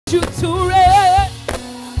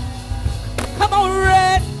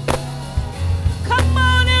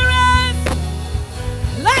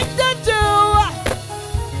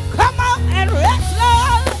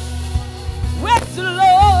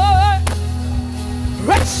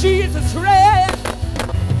Jesus rest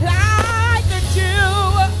like the dew.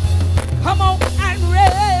 Come on and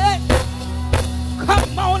rest.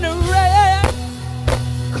 Come on and rest.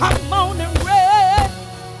 Come on and rest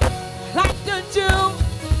like the dew.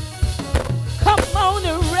 Come on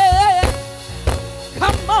and rest.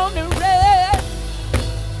 Come on and rest.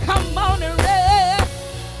 Come on and rest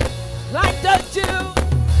like the dew.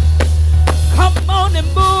 Come on and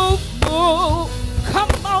move, move.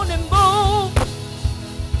 Come on and move.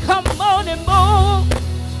 Come on and move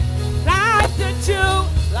like the dew.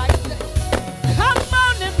 Like the, come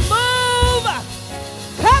on and move.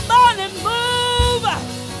 Come on and move.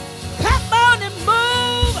 Come on and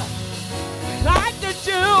move like the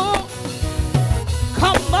dew.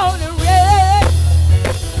 Come on and rest.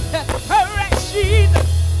 Rest, Jesus.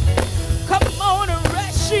 Come on and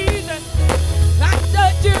rest, Jesus. Like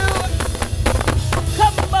the dew.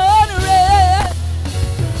 Come on and rest.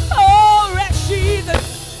 Oh, rest, Jesus.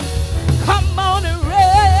 Come on and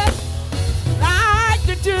rest like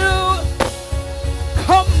the dew.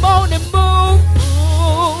 Come on and move.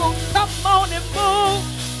 Come on and move.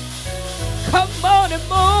 Come on and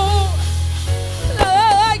move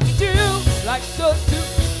like the dew. Like the dew.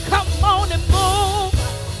 Come on and move.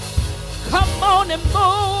 Come on and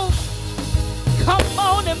move. Come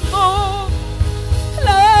on and move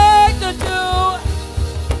like the dew.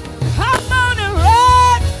 Come on and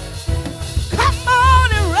rest. Come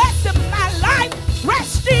on and rest in my life.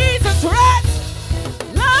 Rest, Jesus, rest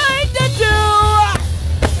like the dew.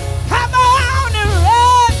 Come on and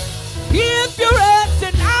rest. If you rest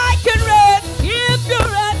and I can rest. If you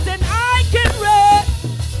rest and I can rest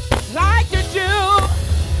like the dew.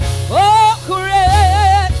 Oh,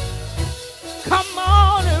 rest. Come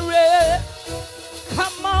on and rest.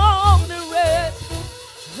 Come on and rest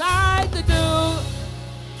like the dew.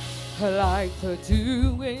 Like the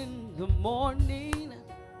dew in the morning,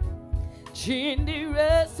 gently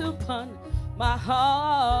rest upon my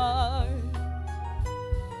heart.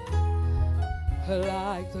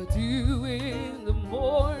 Like the dew in the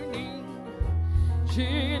morning,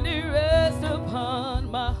 gently rest upon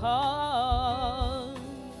my heart.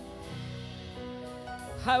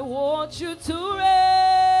 I want you to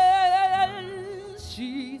rest,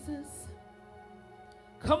 Jesus.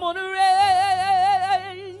 Come on and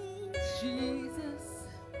rest, Jesus.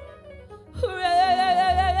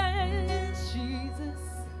 Rest, Jesus.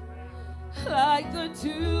 Like the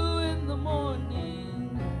dew in the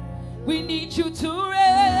morning. We need you to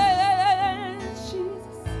rest,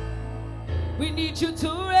 Jesus. We need you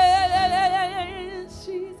to rest,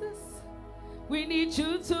 Jesus. We need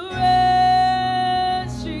you to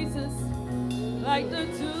rest, Jesus. Like the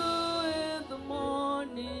dew in the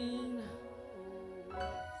morning.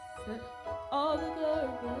 Said all the glory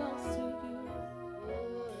belongs to you.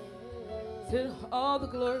 Said all the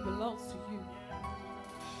glory belongs to you.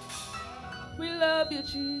 We love you,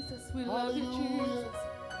 Jesus. We love you, Jesus.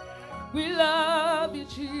 We love you,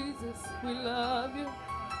 Jesus. We love you.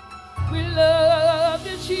 We love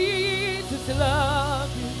you, Jesus. We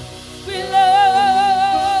love you. We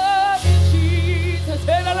love you, Jesus.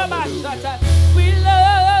 We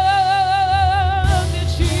love you,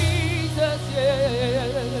 Jesus.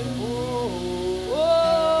 Yeah. Oh, oh,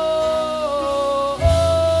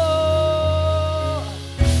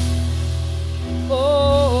 oh, oh.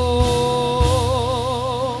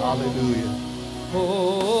 Hallelujah. Oh.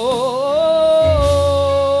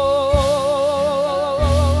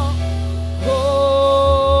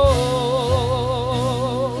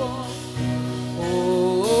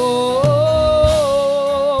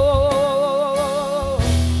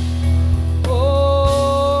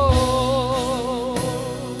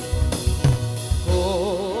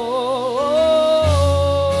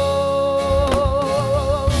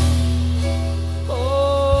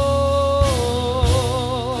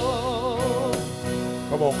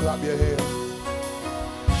 Come on, clap your hands.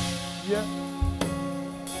 Yeah.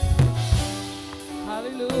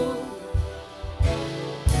 Hallelujah.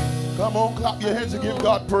 Come on, clap your hands and give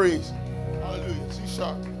God praise. Hallelujah. C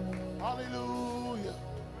sharp. Hallelujah.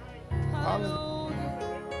 Hallelujah.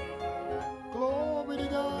 Glory to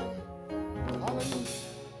God. Hallelujah.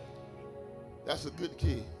 That's a good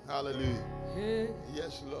key. Hallelujah. Yeah.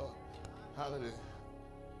 Yes, Lord. Hallelujah.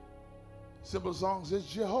 Simple song says,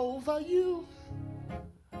 Jehovah, you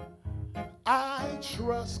I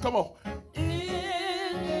trust. Come on.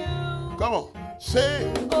 In you. Come on.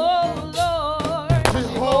 Say, Oh Lord.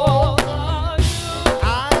 Jehovah, you.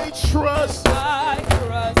 I trust. I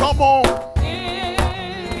trust. Come on. In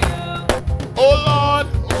you. Oh Lord,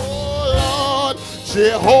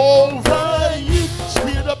 Jehovah, you.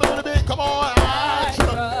 Speed it up a little bit. Come on. I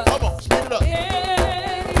trust. Come on. Speed it up. In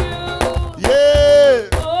you.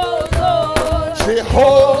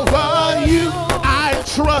 Jehovah, you I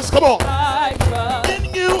trust. Come on. I trust In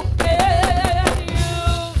you. in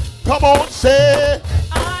you. Come on, say.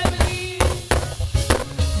 I believe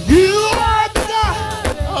You are the God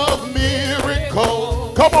of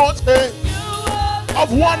miracles. Come on, say. you are the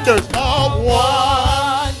Of wonders. Of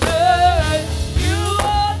wonders. You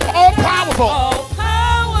are the All powerful. all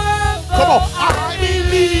powerful. Come on. I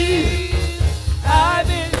believe. I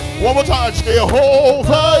believe. One more time.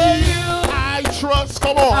 Jehovah, you I trust.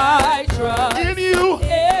 Come on. I trust In you.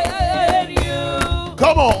 in you.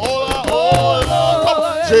 Come on. Oh, Lord. Come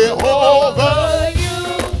on. Jehovah. You.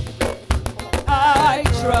 I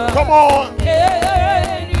trust Come on.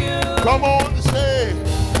 in you. Come on. Say.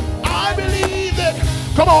 I believe it.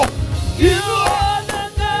 Come on. You are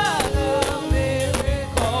the God of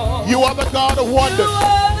miracles. You are the God of You wonders.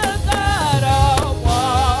 are the God of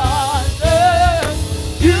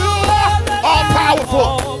wonders. You are all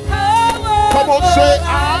powerful. Come on, say,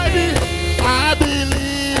 I believe. I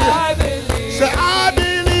believe. I believe. Say, I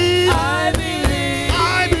believe. I believe.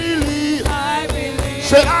 I believe. I believe.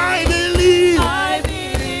 Say, I believe. I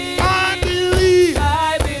believe. I believe.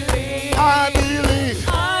 I believe. I believe.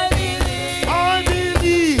 I believe. I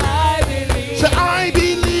believe. I believe. Say, I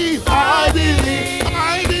believe. I believe.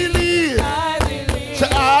 I believe. I believe. Say,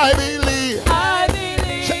 I believe. I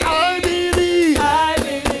believe. Say, I believe. I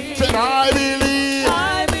believe. Say, I believe.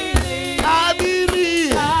 I believe. I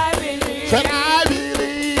believe. I believe. Say, I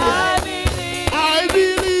believe. I believe. I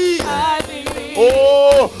believe. I believe.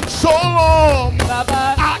 Oh, so long.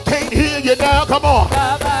 Baba, I can't hear you now. Come on.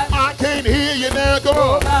 Baba, I can't hear you now. Come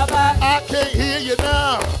on. Baba, I can't hear you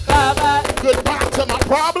now. Baba, Goodbye to my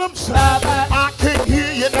problems. Baba, I can't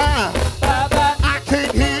hear you now. Baba, I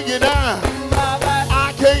can't hear you now. Baba,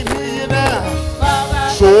 I can't hear you now. Baba,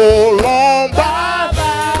 So long, bye.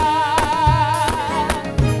 Baba,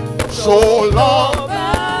 So long.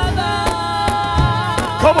 Baba.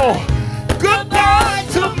 Come on. Goodbye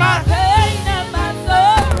to my. pain and my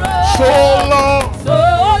sorrow. So long. So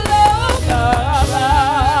long, Baba.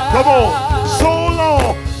 Come on. So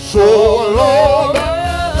long. So long. Baba.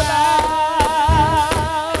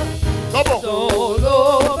 Come on. So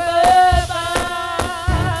long, Baba.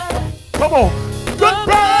 Come on.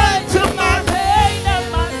 Goodbye to my. pain and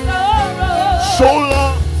my sorrow. So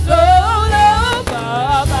long. So long,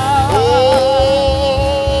 Baba.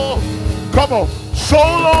 Oh. Come on. So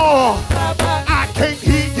long. Baba, I can't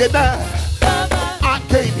hear you now. Baba, I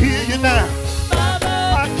can't hear you now. Baba,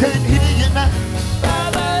 I can't hear you now.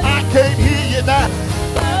 Baba, I can't hear you now.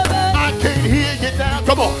 Baba, I can't hear you now.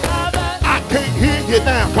 Come on. Baba, I can't hear you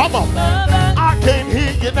now. Come on. Baba, I can't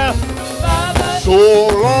hear you now. Baba. So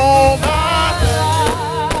long.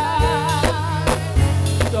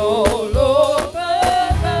 So long,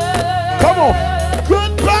 Baba. Come on.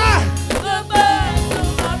 Goodbye. Goodbye to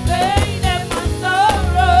my pain and my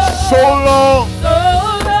sorrow. So long. So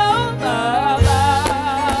long, Baba.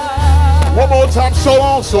 One more time. So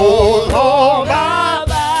long. So long.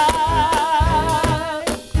 Baba.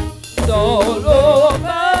 So long,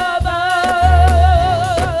 Baba.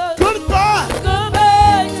 Goodbye.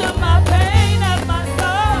 Goodbye to my pain and my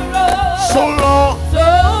sorrow. So long. So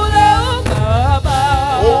long, Baba.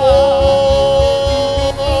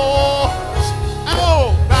 Oh,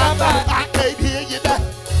 I can't hear you now.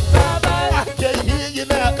 Baba, I can't hear you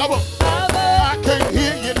now. Come on. Baba, I can't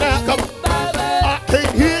hear you now. Come on. Baba, I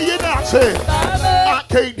can't hear you now. Say, Baba, I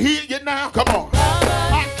can't hear you now. Come on. I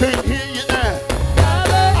can't hear you now.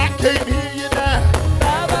 Baba, I can't hear you now.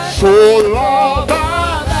 Baba. So long,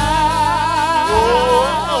 bye. Baba.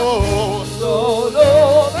 Oh, So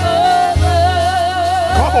long, Baba.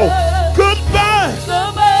 come on. Goodbye.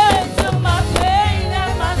 Goodbye to my pain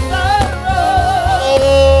and my sorrow.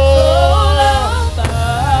 So Oh. long,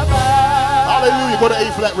 Baba. Hallelujah. Go to A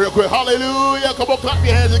flat real quick. Hallelujah. Come on, clap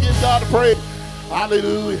your hands and give God a praise.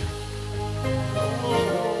 Hallelujah.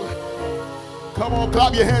 Oh. Come on,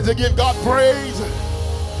 clap your hands and give God praise.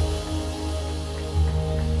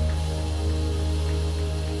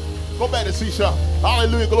 Go back to C sharp.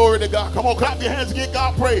 Hallelujah. Glory to God. Come on, clap your hands and give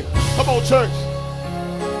God praise. Come on, church.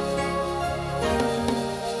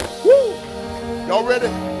 Woo. Y'all ready?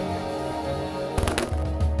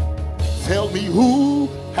 Tell me who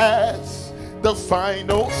has the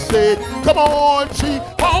final say. Come on,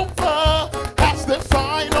 Jehovah has the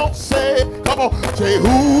final say. Come on, say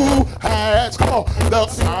who has, come on, the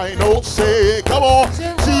final say. Come on,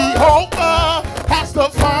 Jehovah has the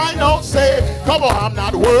final say. Come on, I'm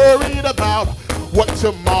not worried about what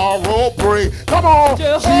tomorrow brings. Come on,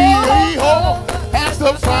 Jehovah has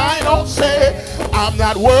the final say. I'm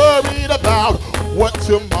not worried about what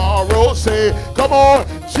tomorrow say. Come on,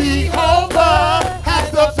 Jehovah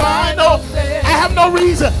has the final say. I have no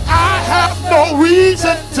reason. I have no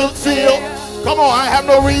reason to fear. Come on, I have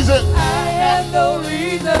no reason. I have no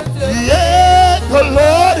reason to fear. Yeah, the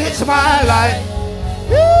Lord is my light.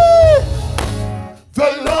 Yeah.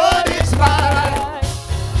 The Lord is my light.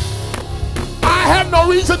 I have no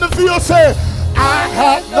reason to fear. Say, I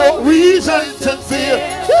have no reason to fear.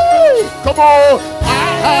 Woo! Come on,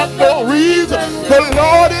 I have no reason. The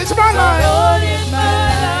Lord is my light.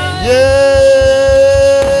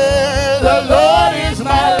 Yeah, the Lord is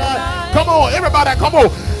my light. Come on, everybody, come on.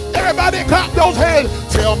 Everybody clap those hands.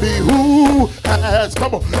 Tell me who has,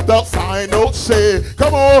 come on, the final say.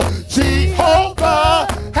 Come on, Jehovah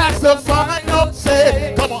has the final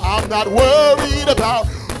say. Come on, I'm not worried about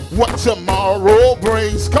what tomorrow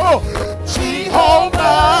brings. Come on,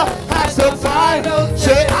 Jehovah has the final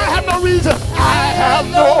say. I have no reason. I have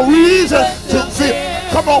no reason to fear.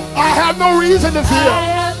 Come on, I have no reason to fear. I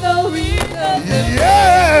have no reason to fear.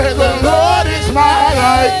 Yeah, the Lord is my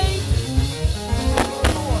light.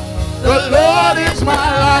 The Lord is my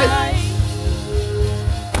light.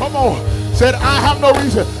 Come on, said I have no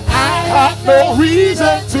reason. I have no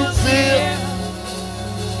reason to fear.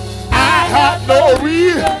 I have no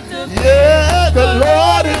reason. Yeah, the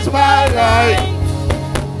Lord is my light.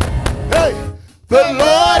 Hey, the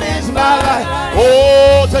Lord is my light.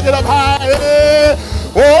 Oh, take it up high. Hey.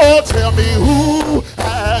 Oh, tell me who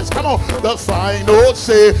has, come on, the final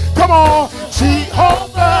say. Come on,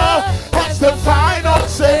 Jehovah has the final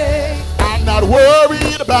say. I'm not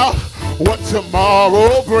worried about what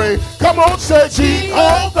tomorrow brings. Come on, say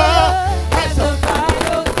Jehovah has the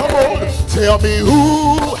final say. Come on, tell me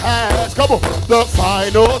who has, come on, the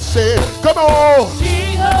final say. Come on,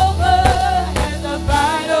 Jehovah has the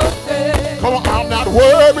final say. Come on, I'm not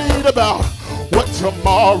worried about what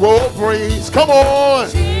tomorrow brings. Come on,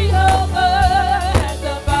 Jehovah has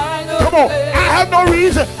the final come on, say. I have no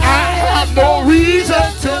reason. I have no reason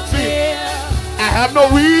to fear. I have no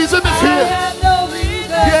reason to fear. I have no reason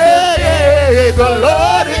Yeah, to yeah, the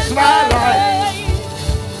Lord is my light.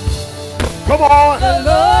 Come on. The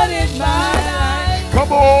Lord is my light.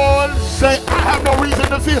 Come on, say, I have no reason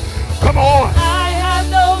to fear. Come on. I have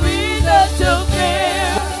no reason to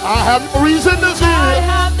fear. I have no reason to I fear.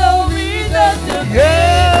 have no reason to fear.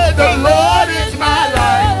 Yeah, the Lord is my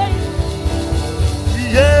light.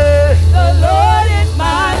 Yeah. The Lord is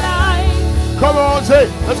my light. Come on, say,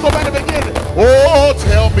 let's go back to the beginning. Oh,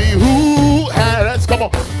 tell me who has, come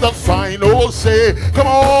on, the final say. Come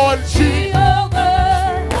on,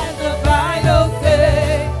 Jehovah has the final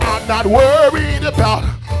say. I'm not worried about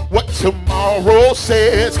what tomorrow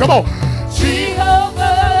says. Come on,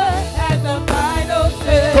 Jehovah has the final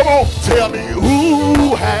say. come on, tell me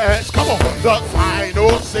who has, come on, the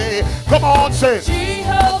final say. Come on, say,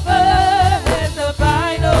 Jehovah has the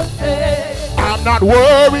final say. I'm not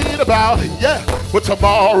worried about, yeah, what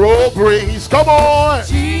tomorrow brings. Come on.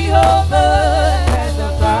 Jehovah has the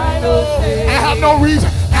final say. I have no reason.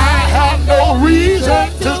 I have no reason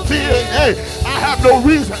to fear. Hey, I have no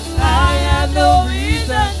reason. I have no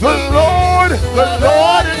reason. The Lord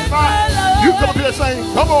is my light. You come up here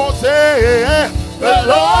saying, come on, say, yeah, the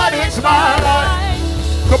Lord is my light.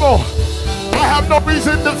 Come on. I have no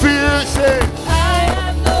reason to fear. Say, I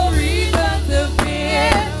have no reason to fear.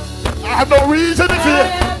 I have no reason to I fear.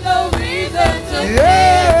 have no reason to fear.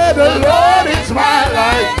 Yeah, the Lord is my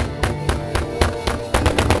light.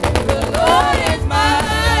 The Lord is my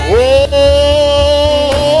light.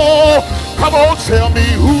 Oh, come on, tell me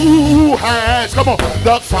who has, come on,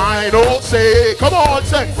 the final say. Come on,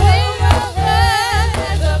 say. Jehovah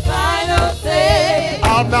has the final say.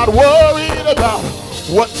 I'm not worried about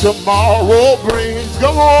what tomorrow brings.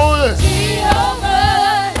 Come on.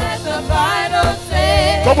 Jehovah has the final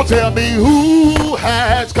say. Come on, tell me who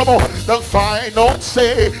has, come on, the final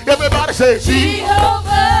say. Everybody say,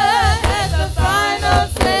 Jehovah has the final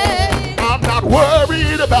say. I'm not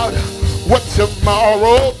worried about what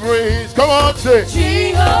tomorrow brings. Come on, say.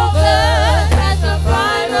 Jehovah has the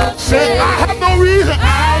final Say, say. I have no reason.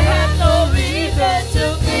 I have no reason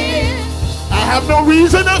to fear. I have no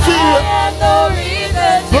reason to I fear. have no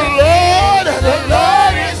reason to The Lord, The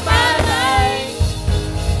Lord is my light.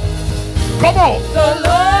 come on. The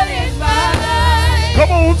Lord is my light.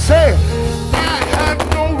 Come on, say, I have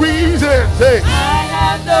no reason. Say, I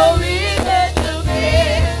have no reason to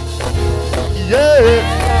fear. I yeah,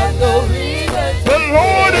 have no reason to the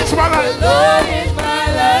Lord is my The light. Lord is my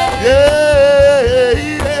light. Yeah,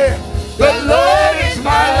 yeah, the Lord is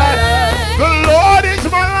my light. The Lord is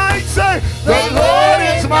my light. Say, the Lord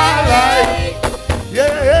is my light.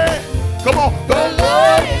 Yeah, come on. The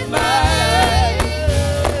Lord is my light.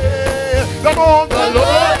 Come on, The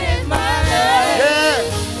Lord is my light. yeah.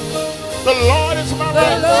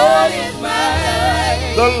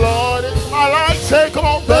 The Lord is my life. Say, come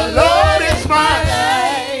on. The Lord is my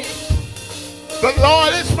life. The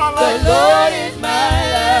Lord is my life. The Lord is my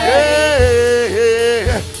life.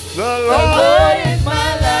 Yeah. The Lord is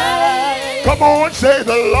my life. Come on, say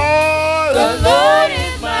the Lord. The Lord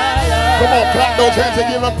is my life. Come on, clap those hands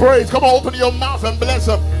and give him praise. Come on, open your mouth and bless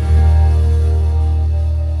him.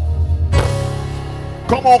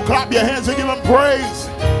 Come on, clap your hands and give him praise.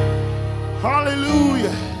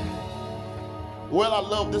 Hallelujah. Well, I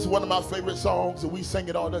love this. One of my favorite songs, and we sing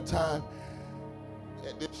it all the time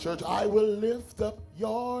at this church. I will lift up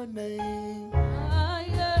your name.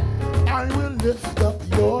 I will lift up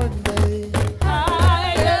your name.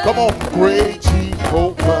 Come on, great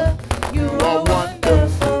Jehovah, you are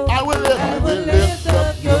wonderful. I will lift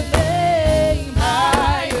up your name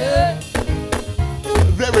higher.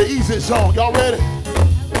 Very easy song. Y'all ready?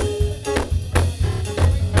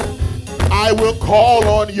 I will call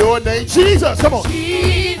on your name. Jesus, come on.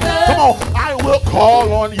 Jesus. Come on. I will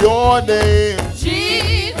call on your name.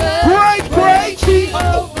 Jesus. Great, great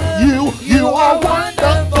Jehovah. You are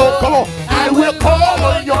wonderful. Come on. I will call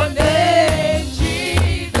on your name.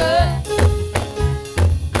 Jesus.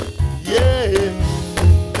 Yeah.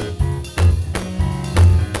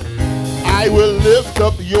 I will lift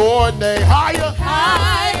up your name. Higher.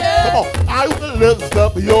 Higher. Come on. I will lift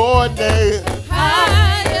up your name. Higher.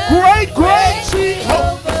 Great, great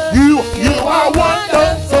Jehovah. You are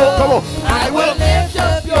wonderful. Come on. I will lift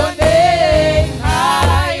up your name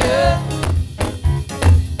higher.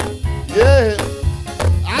 Yeah.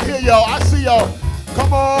 I hear y'all. I see y'all.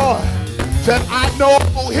 Come on. Said, I know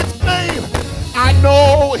his name. I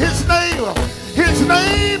know his name. His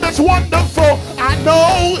name is wonderful. I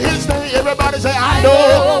know his name. Everybody say, I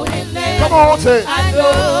know his name. Come on, say. I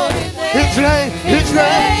know his name. His name. His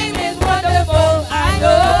name is wonderful. I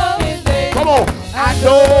know his name. Come on. I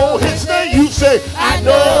know his name. You say, I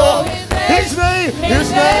know his name.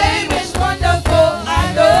 His name is wonderful.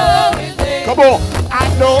 I know his name. Come on. I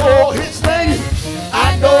know his name.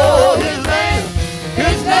 I know his name.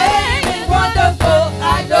 His name is wonderful.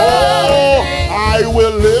 I know his name. I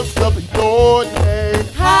will lift up your name.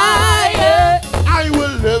 Higher. I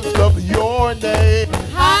will lift up your name.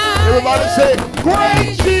 Higher. Everybody say,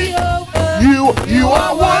 great Jehovah. You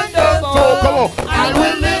are wonderful. Come on. I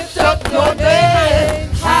will lift up your name.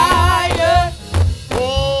 Higher.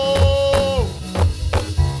 Oh.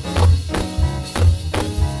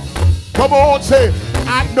 Come on, say,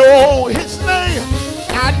 I know his name.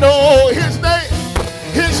 I know his name.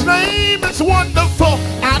 His name is wonderful.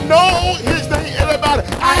 I know his name. Everybody,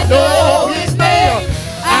 I know his name.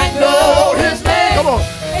 I know his name. Come on.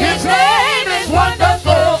 His name is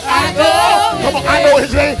wonderful. I know. Come on, I know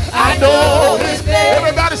his name. I know his name.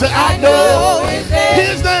 Everybody say, I know his name.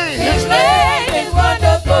 His name is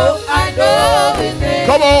wonderful. I know his name.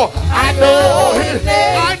 Come on, I know his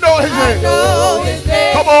name. I know his name. I know his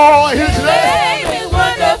name. Come on, his His name. name is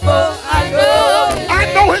wonderful. I know his name.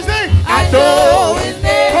 I know his name. I know his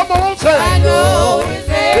name. Come on, say. I know his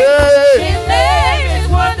name. Hey. His name is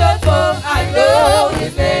wonderful. I know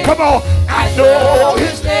his name. Come on, I know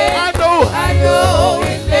his name. I know. I know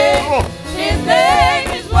his name. Come on. His name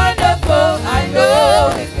is wonderful. I know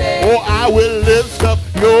his name. Oh, I will lift up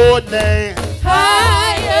your name.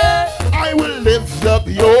 Higher. I will lift up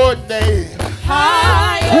your name.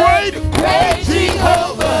 Higher. Great, Great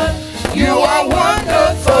Jehovah, you are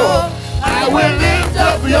wonderful. I will lift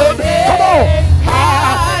up your name. Come on.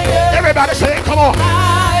 Higher. Everybody say it. Come on.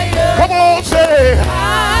 Higher. Come on, say it.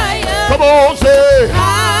 Higher. Come on, say it.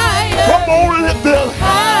 Higher. Come on, lift it.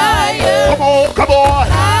 Higher. Come on, come on.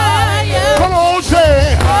 Higher. Come on,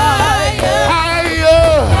 say it. Higher.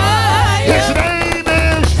 Higher. His Higher.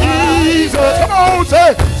 name is Jesus. Come on,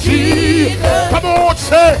 say Jesus. Come on,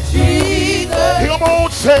 say Jesus. Come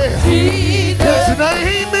on, say Jesus. His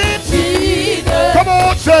name is Jesus. Come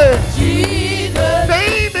on, say Jesus.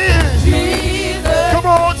 Name is Jesus. Come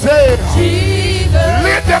on, say Jesus.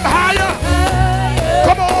 Lift them higher. Higher.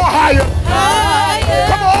 Come on, higher. Higher.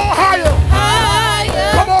 Come on, higher.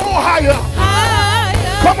 Higher. Come on, higher. Higher.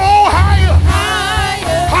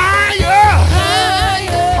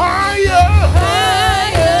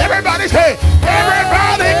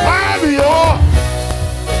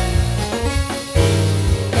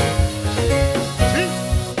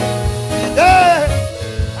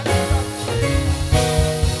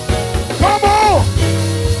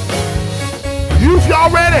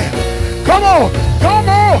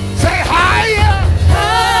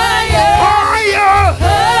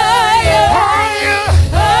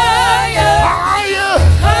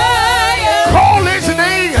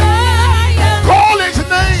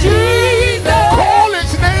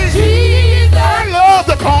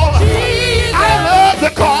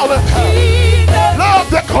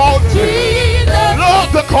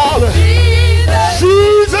 to call her. Jesus.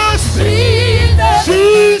 Jesus. Jesus.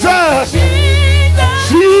 Jesus.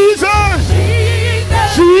 Jesus.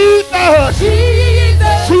 Jesus.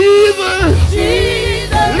 Jesus. Jesus.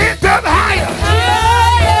 Jesus. Lift up higher.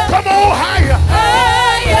 Higher. Come on, higher.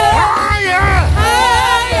 Higher. Higher.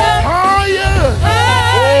 Higher. Higher.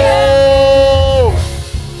 Higher. Oh.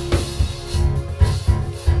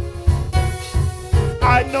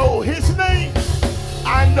 I know his name.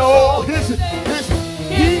 I know his His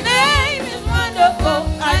name is wonderful.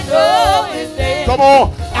 I know his name. Come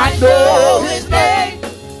on. I know his name.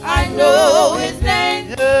 I know his name.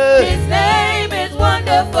 Yeah. His name is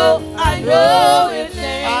wonderful. I know his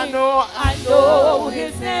name. I know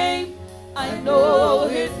his name. I know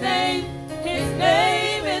his name. His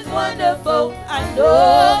name is wonderful. I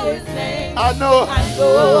know his name. I know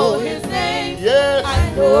his name. Yes.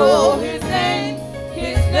 I know his name.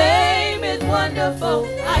 His name is wonderful.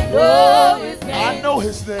 I know his name. I know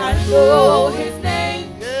his name. I know his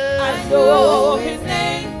name. Yes. I know his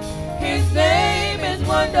name. His name is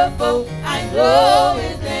wonderful. I know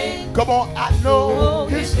his name. Come on, I know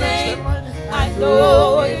his name. I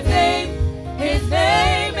know his name. His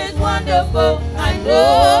name is wonderful. I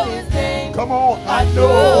know his name. Come on, I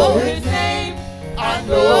know his name. I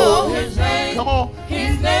know his name. Come on.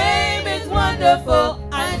 His name is wonderful.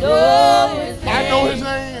 I know his name. I know his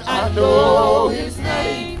name. I know his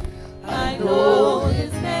name. I know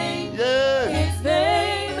his name. Yeah. His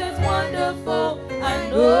name is wonderful. I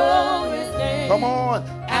know his name. Come on.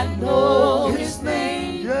 I know his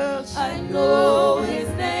name. Yes. I know his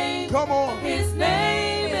name. Come on. His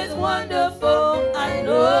name is wonderful. I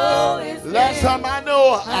know his name. Last time I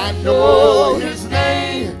know his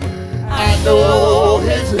name. I know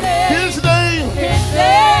his name. His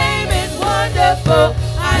name is wonderful.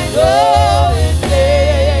 I know his name.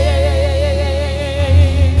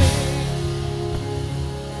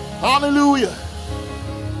 Hallelujah.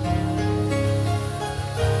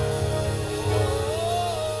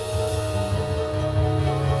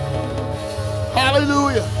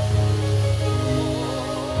 Hallelujah.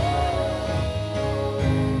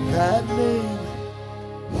 That name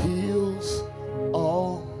heals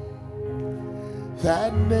all.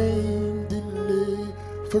 That name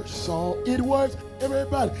delivers all. It works,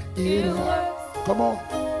 everybody. It works. Come on.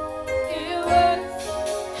 It works.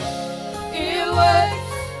 It works.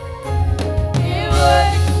 It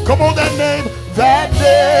works. Come on, that name. That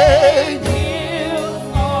name. Heals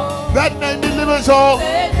all. That name delivers all.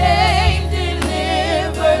 That name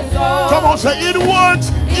delivers all. Come on, say it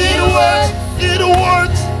works. It works. It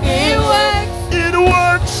works. It works. It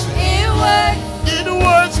works. It works. It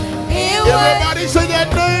works. It works. Everybody say that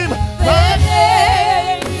name. That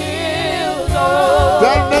name heals all.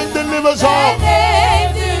 That name delivers all. That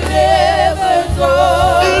name delivers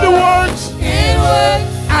all. It works. It works.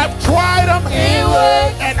 I've tried them. It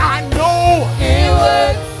works. And I know. It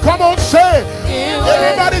works. Come on, say it. It works.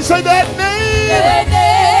 Everybody say that name. That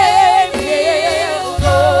name heals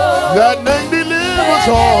all. That name delivers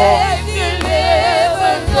all. That name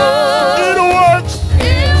delivers all. It works.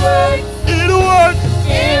 It works. It works.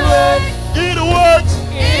 It works. It works.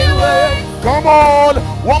 It works. Come on.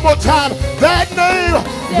 One more time. That name.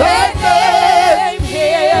 That name.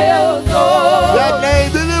 Heals all. That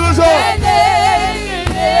name delivers all. That name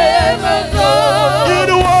delivers all. It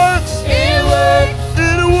works. It works.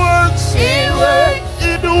 It works. It works.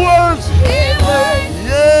 It works. It works.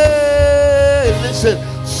 Yeah. Listen.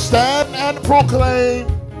 Stand and proclaim.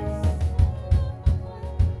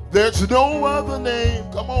 There's no other name.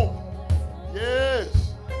 Come on. Yes.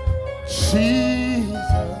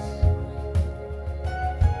 Jesus.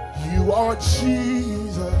 You are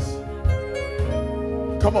Jesus.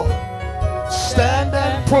 Come on. Stand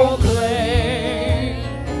and proclaim.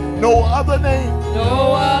 No other name.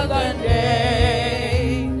 No other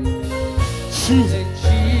name. Jesus.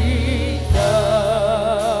 Jesus.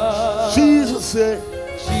 Jesus said.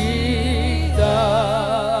 Jesus.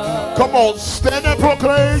 Come on. Stand and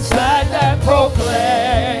proclaim. Stand and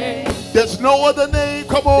proclaim. There's no other name.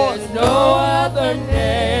 Come on. There's no other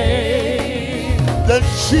name Than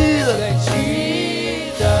Jesus. than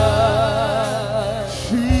Jesus.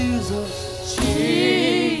 Jesus.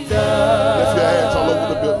 Jesus. Lift your hands all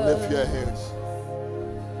over the building. Lift your hands.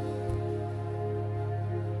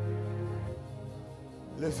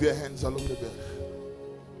 Lift your hands all over the building.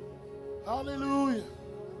 Hallelujah.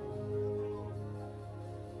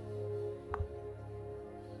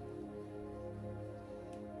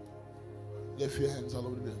 Lift your hands all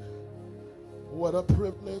over the building. What a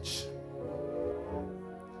privilege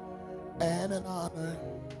and an honor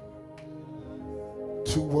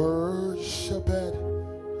to worship at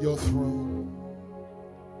your throne.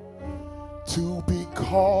 to be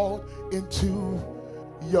called into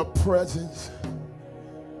your presence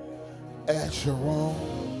as your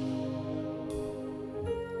own.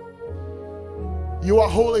 You are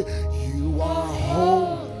holy. You are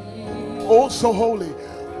holy. Oh, so holy.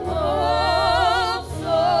 Oh,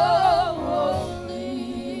 so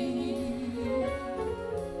holy.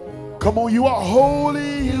 Come on, you are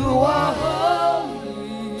holy. You are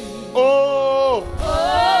holy. Oh.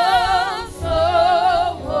 Oh,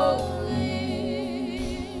 so holy.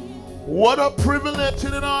 What a privilege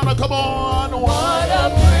and an honor. Come on. What a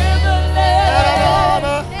privilege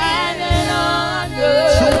and an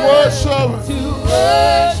honor to worship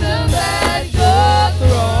at your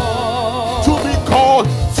throne. To be called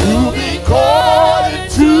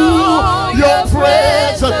into your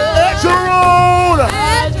presence as your own.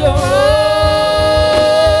 As your own.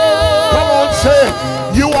 Come on,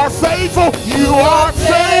 say, you are faithful. You are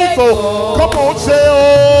faithful. Come on, say,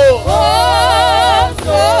 oh.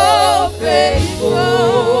 Oh, so faithful.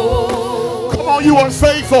 Come on, you are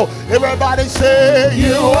faithful. Everybody say,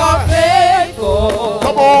 you are faithful.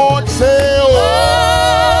 Come on, say,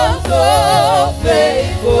 oh. So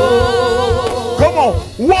faithful. Come on,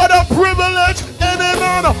 what a privilege and an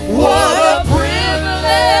honor. What a privilege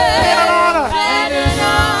and an honor. And an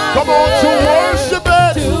honor. Come on, to worship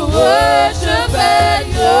it. To worship at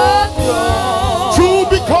your throne. To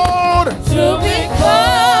be called into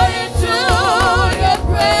your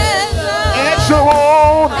presence as your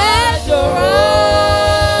own. As your own.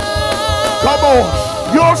 Come on,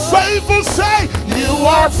 you're faithful. Say, you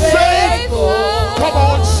are faithful. Come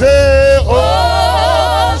on, say,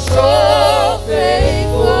 oh, so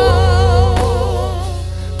faithful.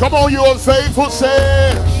 Come on, you are faithful.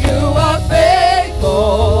 Say, you are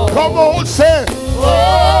faithful. Come on, say,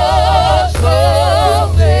 oh,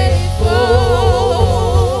 so faithful.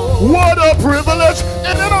 What a privilege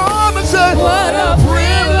and an honor. Say, what a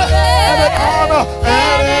privilege and an honor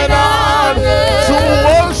and an honor to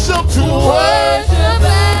worship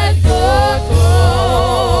at your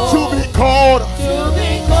throne. To be called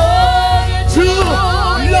into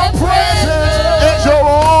your presence as your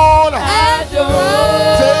own.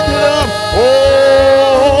 Take it up.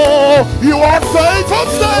 Oh, you are faithful.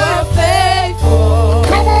 Say,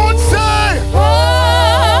 come on, say,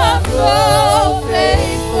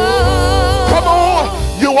 come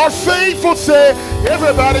on, you are faithful. Say,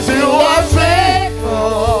 everybody say, you are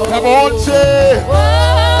faithful. Come on, say,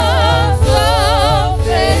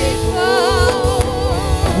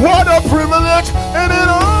 what a privilege and an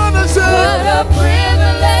honor. Say, what a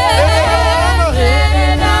privilege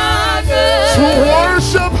and an honor to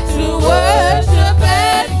worship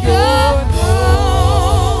at your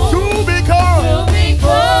throne. to be called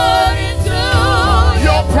into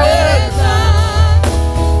your presence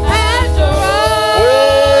as your own.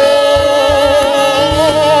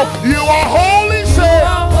 Oh, you are holy. Say, You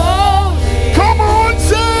are holy. come on,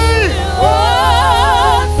 say,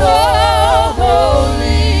 Oh, so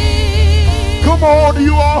holy. come on,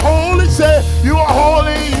 you are holy. Say, you are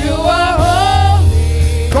holy. You are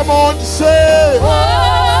holy. Come on, say, Oh,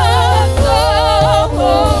 so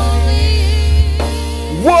holy.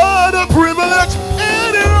 what a privilege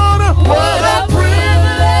and an honor. What a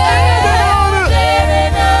privilege and an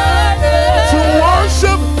honor to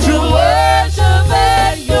worship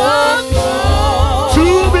at your throne.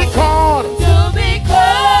 to be called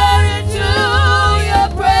into your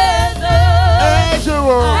presence as your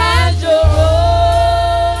own. as your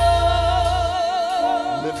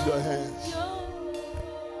own. Lift your hands.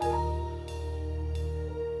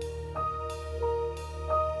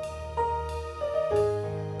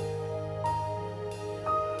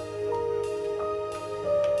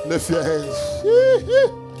 Lift your hands.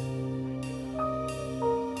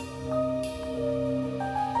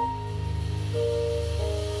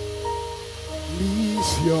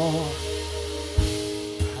 Release your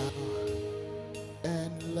power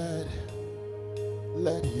and let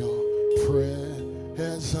your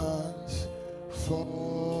presence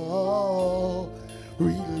fall.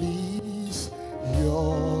 Release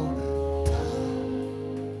your power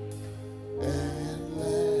and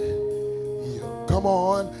let your, come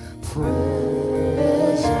on,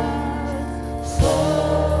 presence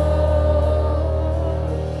fall.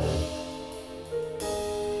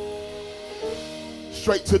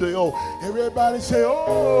 Straight to the O. Everybody say,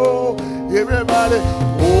 oh. Everybody,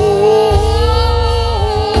 oh.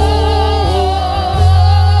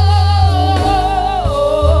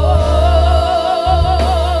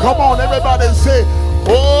 Come on, everybody say,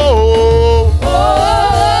 oh.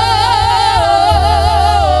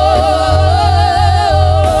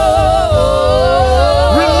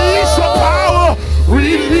 Release your power.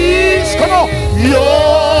 Release. Come on.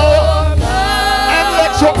 your and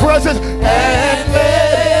let your presence and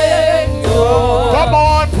let your come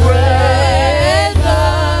on presence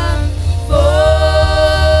fall.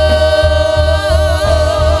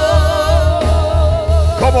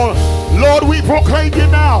 Come on, Lord, we proclaim you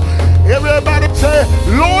now. Everybody say,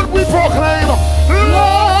 Lord, we proclaim.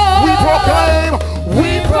 Lord, we proclaim.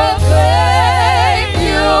 We proclaim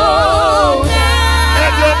you now.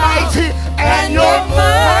 And your mighty and your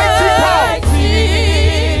mighty power.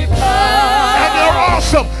 And your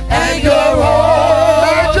awesome and your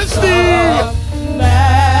majesty.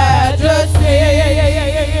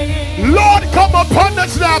 Lord, come upon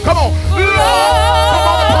us now. Come on. Lord, come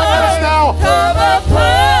upon us now. Come upon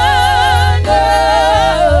us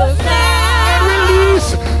now.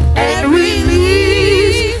 And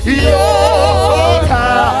release your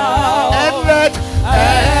power. And let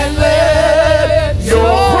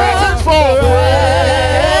your presence fall.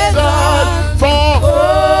 Presence fall.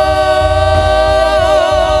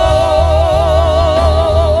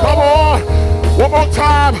 Come on. One more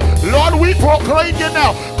time. Lord, we proclaim you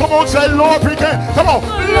now. Come on, say, Lord, proclaim. Come on.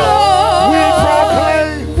 Lord,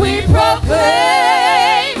 we proclaim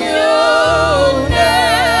you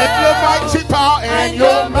now. And your mighty power and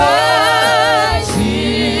your mighty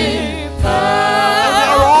power. And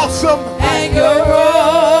your awesome and your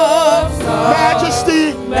awesome majesty.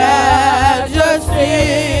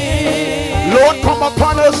 Lord, come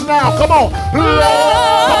upon us now. Come on. Lord,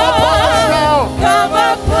 come upon us now. Come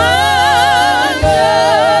upon us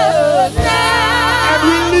now.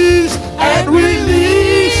 And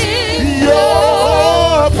release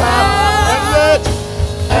your power.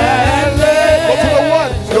 And let go to the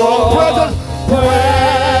one. Your presence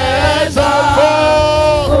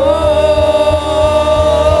fall.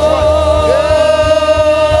 Yeah.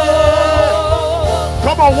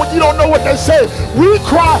 Come on, when you don't know what they say, we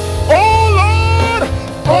cry, oh Lord,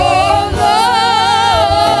 oh Lord.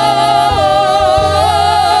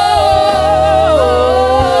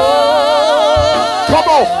 Come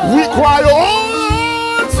on, we cry, oh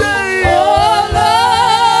Lord, say, oh Lord.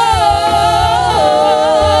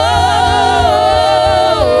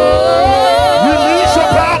 Release your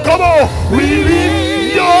power, come on,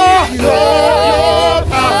 release your power,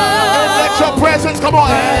 and let your presence, come on,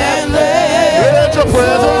 and let your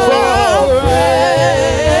presence fall.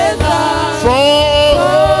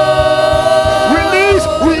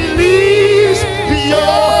 Release your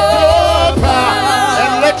power,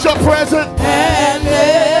 and let your presence,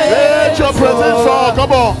 let your presence fall.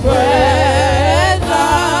 Come on.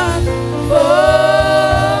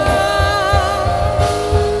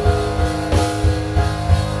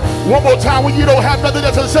 One more time when you don't have nothing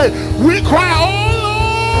else to say. We cry, oh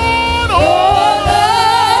Lord, oh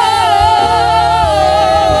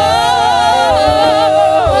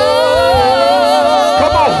Lord.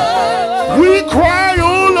 Come on. We cry,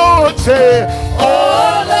 oh Lord, say,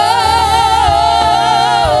 oh Lord.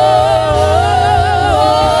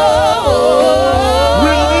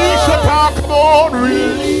 Release your power, come on,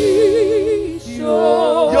 release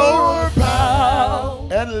your power,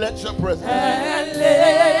 and let your presence.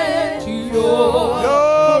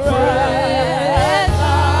 Your presence.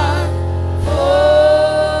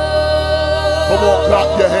 Come on, clap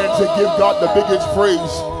your hands and give God the biggest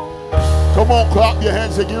praise. Come on, clap your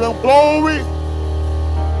hands and give him glory.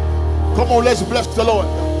 Come on, let's bless the Lord.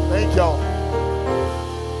 Thank y'all.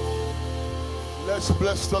 Let's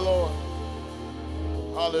bless the Lord.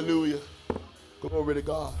 Hallelujah. Glory to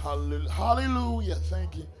God. Hallelujah. Hallelujah.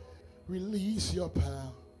 Thank you. Release your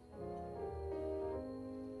power.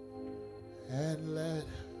 And let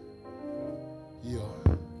your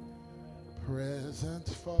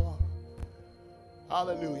presence fall.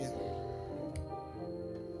 Hallelujah.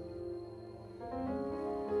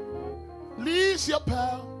 Release your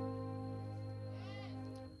power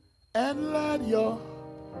and let your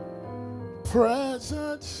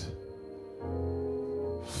presence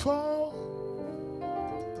fall.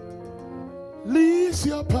 Release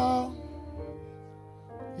your power,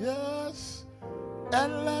 yes,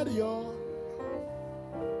 and let your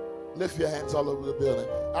lift your hands all over the building.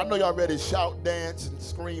 I know y'all ready to shout, dance, and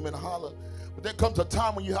scream and holler, but there comes a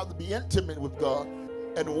time when you have to be intimate with God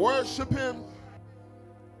and worship him.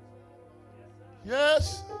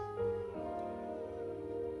 Yes.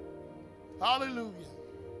 Hallelujah.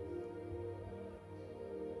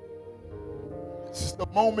 This is the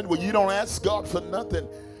moment where you don't ask God for nothing.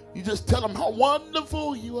 You just tell him how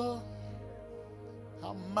wonderful you are,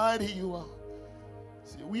 how mighty you are.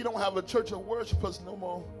 See, we don't have a church of worshipers no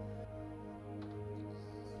more,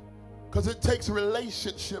 because it takes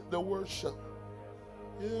relationship to worship.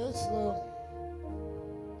 Yes, Lord.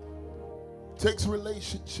 takes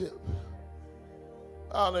relationship.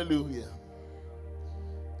 Hallelujah.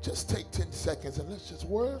 Just take 10 seconds and let's just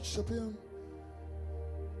worship him.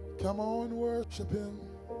 Come on, worship him.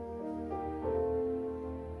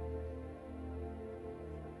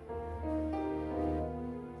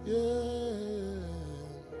 Yeah.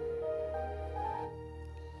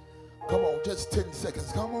 Come on, just 10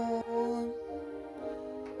 seconds. Come on.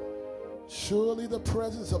 Surely the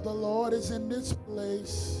presence of the Lord is in this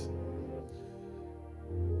place.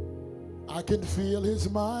 I can feel his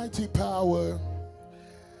mighty power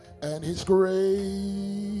and his grace.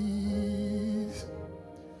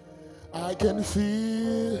 I can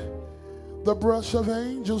feel the brush of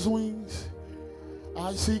angels' wings.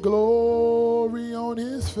 I see glory on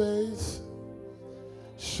his face.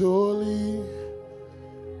 Surely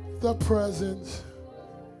the presence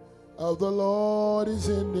of the Lord is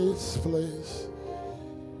in this place.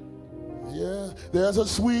 Yeah, there's a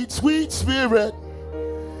sweet, sweet spirit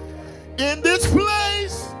in this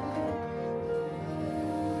place.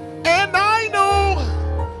 And I know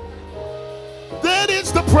that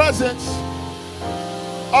it's the presence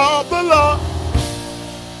of the Lord.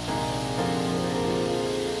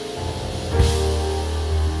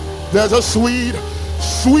 There's a sweet,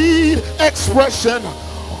 sweet expression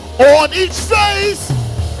on each face.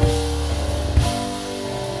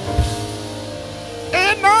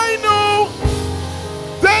 And I know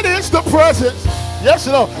that it's the presence, yes,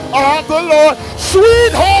 Lord, of the Lord.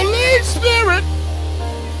 Sweet Holy Spirit.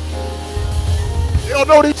 You don't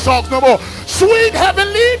know these songs no more. Sweet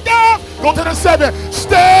heavenly dove. Go to the 7.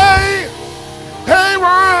 Stay, hey,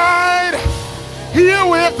 right here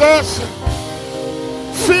with us,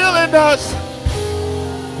 filling us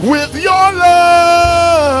with your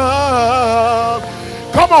love.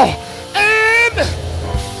 Come on. And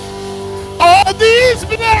all these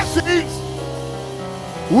blessings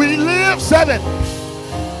we live. 7.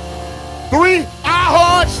 3. Our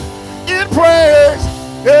hearts in praise.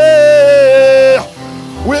 Yeah.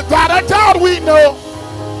 Without a doubt we know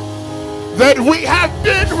that we have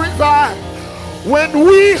been revived when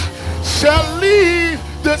we shall leave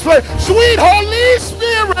this place. Sweet Holy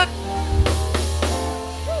Spirit,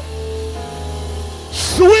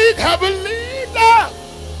 sweet heavenly dove,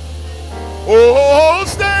 oh,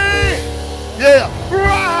 stay, yeah,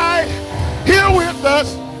 right here with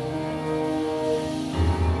us,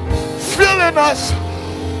 filling us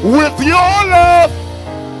with your love.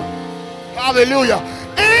 Hallelujah.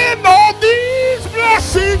 And all these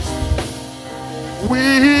blessings we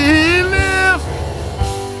live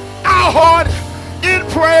our heart in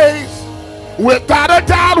praise. Without a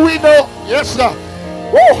doubt we know, yes sir,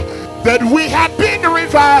 woo, that we have been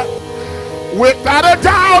revived. Without a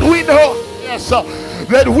doubt we know, yes sir,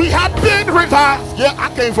 that we have been revived. Yeah, I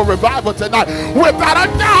came for revival tonight. Without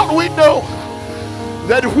a doubt we know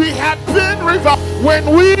that we have been revived when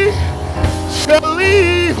we shall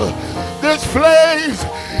leave this place.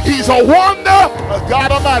 He's a wonder,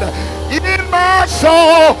 God Almighty, in my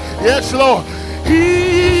soul. Yes, Lord,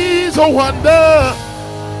 he's a wonder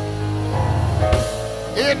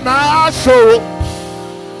in my soul.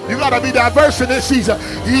 You got to be diverse in this season.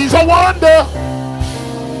 He's a wonder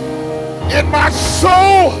in my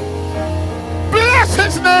soul. Bless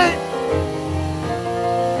his name.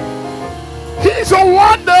 He's a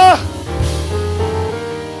wonder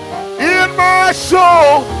in my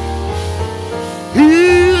soul.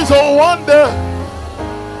 He's a wonder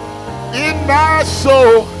in my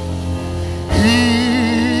soul.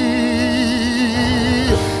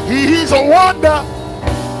 He's a wonder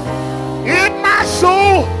in my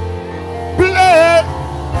soul.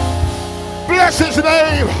 Bless his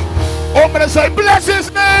name. Oh, I'm going to say, bless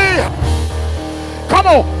his name. Come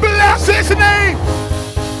on, bless his name.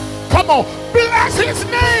 Come on, bless his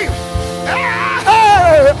name.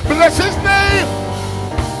 Hey, bless his name.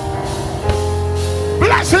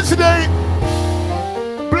 Bless his name.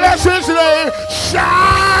 Bless his name.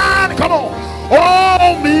 Shine. Come on.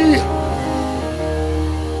 On me.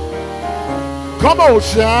 Come on,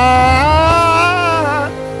 shine.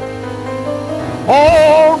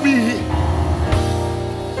 On me.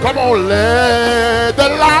 Come on, let the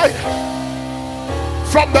light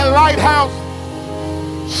from the lighthouse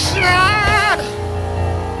shine.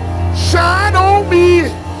 Shine on me.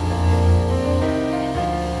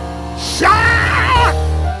 Shine.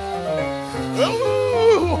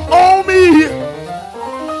 Ooh, on me.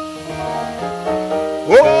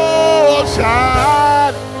 Oh,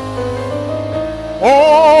 shine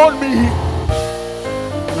on me.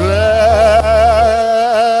 Let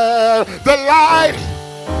the light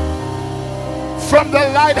from the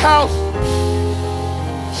lighthouse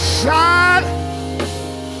shine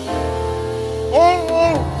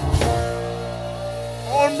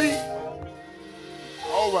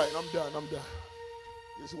I'm done.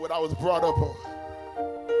 This is what I was brought up on.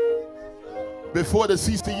 Before the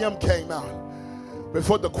CCM came out,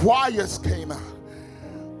 before the choirs came out,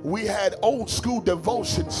 we had old school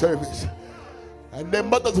devotion service. And their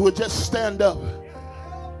mothers would just stand up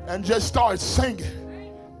and just start singing.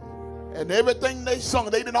 And everything they sung,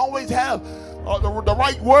 they didn't always have the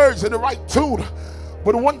right words and the right tune.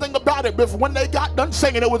 But one thing about it, when they got done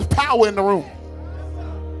singing, it was power in the room.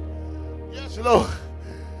 Yes, Lord.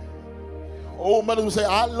 Old mother would say,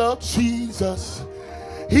 I love Jesus.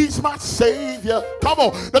 He's my Savior. Come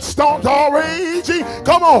on, the storms are raging.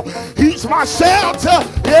 Come on, He's my shelter.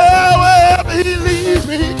 Yeah, wherever He leads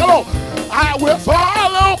me. Come on, I will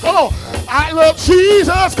follow. Come on, I love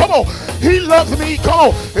Jesus. Come on, He loves me. Come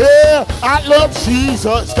on, yeah, I love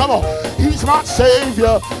Jesus. Come on, He's my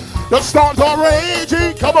Savior. The storms are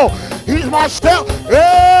raging. Come on, He's my shelter.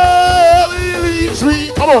 Yeah, He leads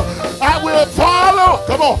me. Come on, I will follow.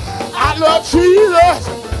 Come on, I love Jesus.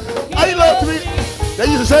 He loves me. They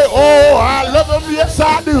used to say, oh, I love Him, yes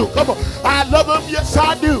I do. Come on, I love Him, yes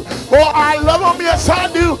I do. Oh, I love Him, yes I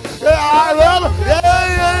do. Yeah, I love Him,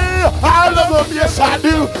 yeah, I love Him, yes I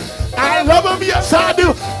do. I love Him, yes I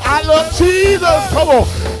do. I love Jesus, come on.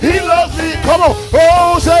 He loves me, come on.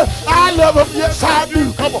 Oh, say, I love Him, yes I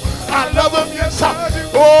do. Come on, I love Him, yes I do.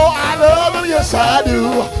 Oh, I love Him, yes I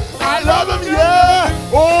do. I love Him, yeah.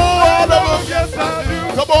 Oh, I love Him, yes I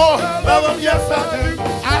do. Come on, I love Him, yes I do.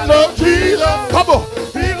 I love Jesus. Come on.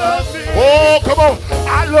 He loves me. Oh, come on.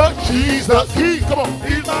 I love Jesus. Come on.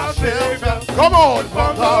 He's my Savior. Come on.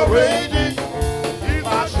 From the raging. He's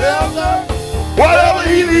my shelter. Whatever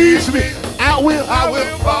He leads me, I will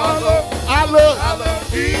follow. I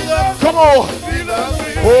love Jesus. Come on. He loves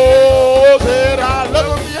me. Oh, said I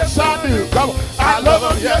love Him. Yes, I do. Come on. I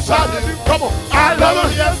love Him. Yes, I do. Come on. I love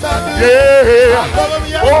Him. Yes, I do. Yeah. I love Him.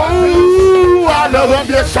 Yes, oh, I love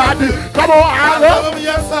Him. Yes, I do. Come on. I love Him.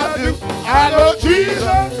 Yes, I do. I love Jesus.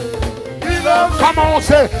 He loves me. Come on,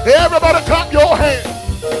 say, everybody clap your hands.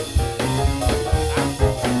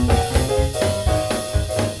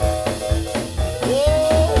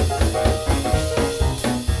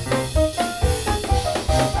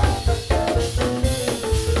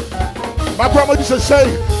 My grandma used to say,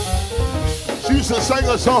 she used to sing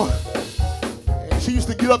a song, and she used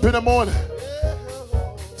to get up in the morning,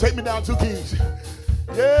 take me down 2 keys.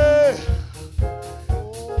 Yeah.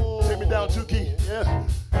 Take me down 2 keys. Yeah.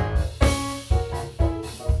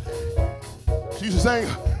 She used to sing,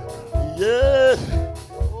 yeah.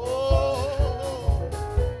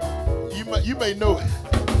 You may know it.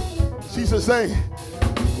 She used to sing,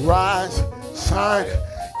 rise, shine,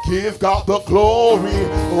 give God the glory,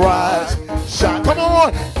 rise, shine. Come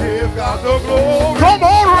on, give God the glory. Come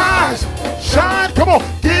on, rise, shine. Come on,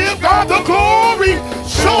 give God the glory,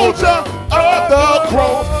 soldier of the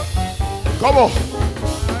cross. Come on,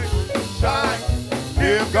 shine,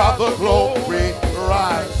 give God the glory,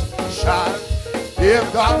 rise, shine,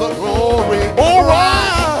 give God the glory. Oh,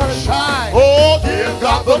 rise, shine. Oh, give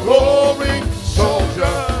God the glory, soldier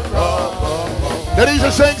of the cross. They used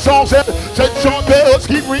to sing songs that said, joy bells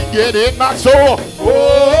keep ringing in my soul.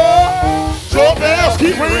 Oh, joy bells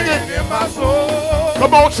keep ringing in my soul.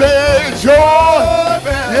 Come on, say joy.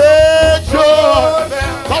 Yeah, joy.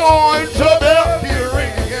 Come on, joy bells keep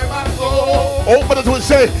ringing in my soul. Open it would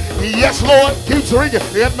say, yes, Lord, keeps ringing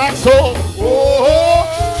in my soul.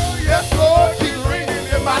 Oh, yes, Lord, keeps ringing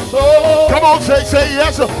in my soul. Come on, say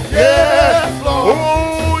yes, Lord. Yes, Lord.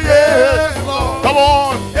 Oh, yes, Lord. Come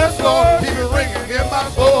on. Yes, Lord, keep it ringing in my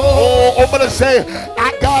soul. Oh, open and say,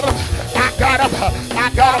 I got him, I got him, I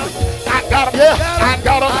got him, I got him, yeah, I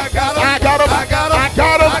got him, I got him, I got him, I got him, I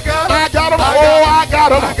got him, I got him, oh, I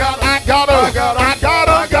got him, I got him, I got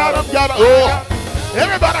him, I got him, oh,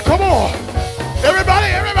 everybody, come on,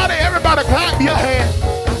 everybody, clap your hands.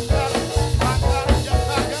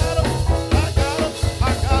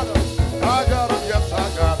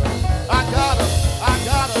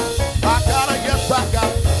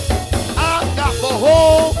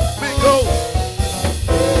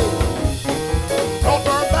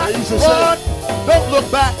 Run, don't look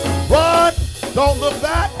back, run, don't look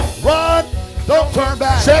back, run, don't turn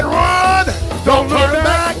back. Said run, don't turn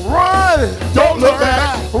back, run, don't look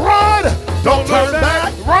back, run, don't turn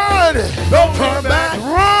back, run, don't turn back,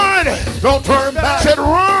 run, don't turn back. Said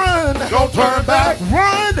run, don't turn back,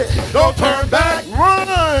 run, don't turn back, run,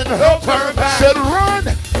 don't turn back. Said run,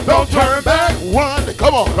 don't turn back, run.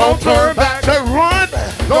 Come on, don't turn back. Said run,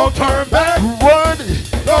 don't turn back, run,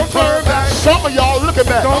 don't turn back. Some of y'all looking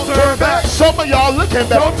back. Don't turn back. Some of y'all looking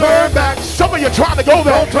back. Don't turn back. Some of you trying to go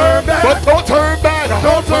back. Don't turn back. But don't turn back.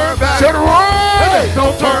 Don't turn back. Said run. Hey,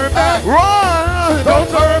 don't turn back. Run. Don't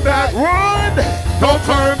turn back. Run. Don't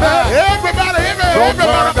turn back. Everybody,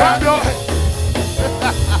 everybody, clap your hands.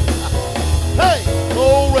 Hey,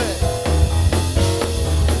 glory.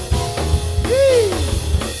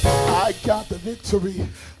 I got the victory.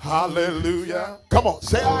 Hallelujah. Come on,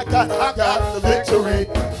 say I got the victory.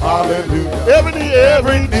 Hallelujah.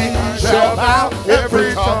 Every knee shall bow,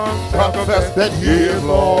 every tongue confess that He is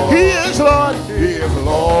Lord. He is Lord. He is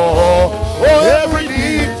Lord. Oh, every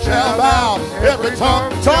knee shall bow, every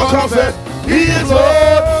tongue confess He is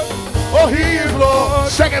Lord. Oh, He is Lord.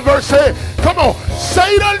 Second verse say, come on,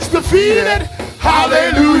 Satan's defeated.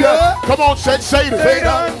 Hallelujah. Come on, say Satan.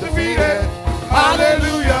 Satan's defeated.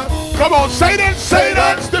 Hallelujah. Come on,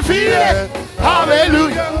 Satan's defeated.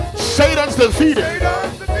 Hallelujah. Satan's defeated.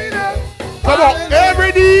 Come on,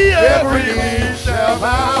 every knee shall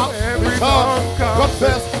bow, every tongue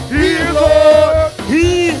confess He is Lord.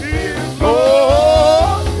 He is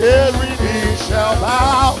Lord. Every knee shall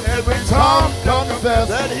bow, every tongue confess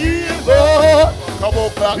that He is Lord. Come on,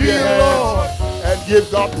 clap your hands and give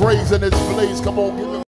God praise in His place. Come on, give